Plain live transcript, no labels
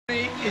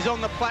is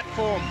on the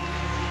platform.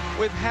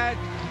 We've had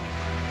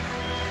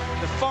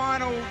the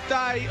final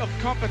day of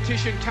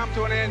competition come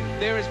to an end.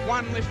 There is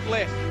one lift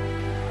left.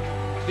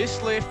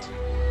 This lift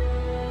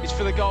is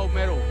for the gold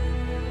medal.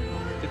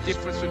 The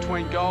difference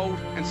between gold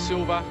and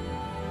silver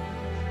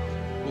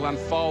will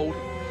unfold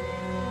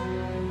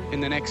in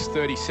the next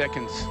 30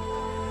 seconds.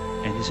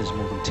 And this is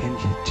more than 10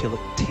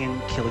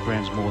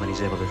 kilograms more than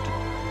he's ever lifted.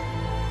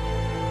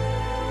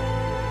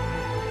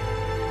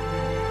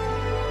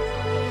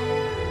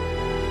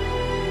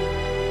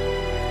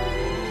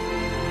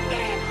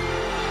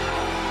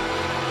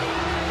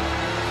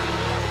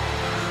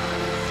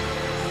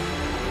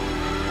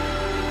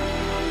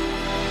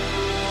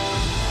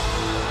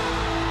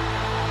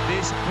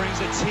 This brings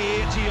a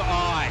tear to your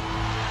eye.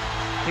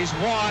 His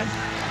wife.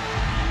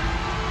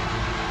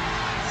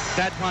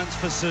 That one's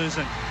for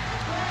Susan.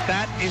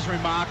 That is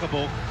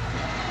remarkable.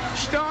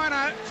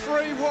 Steiner,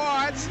 3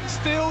 wides,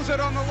 steals it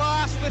on the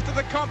last lift of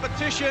the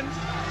competition.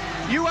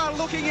 You are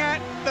looking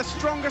at the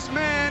strongest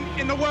man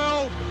in the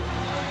world.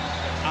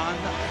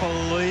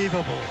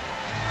 Unbelievable.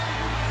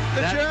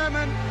 The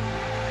German,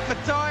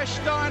 Matthais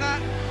Steiner,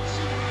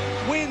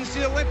 wins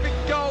the Olympic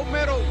gold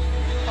medal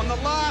on the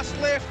last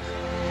lift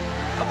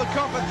of the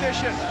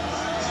competition.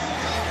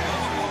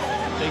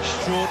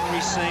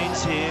 Extraordinary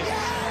scenes here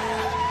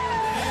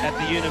at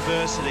the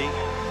university,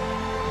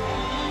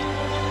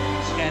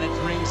 and it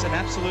brings an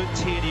absolute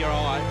tear to your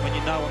eye when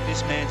you know what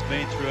this man's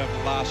been through over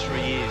the last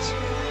 3 years.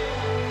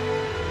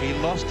 He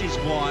lost his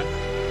wife,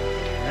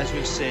 as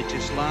we've said,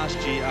 just last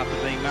year after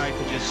being married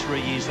for just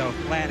 3 years. They were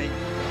planning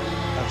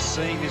of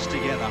seeing this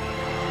together.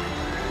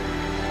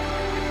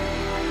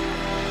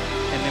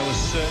 And there was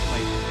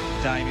certainly,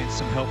 Damien,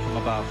 some help from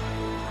above.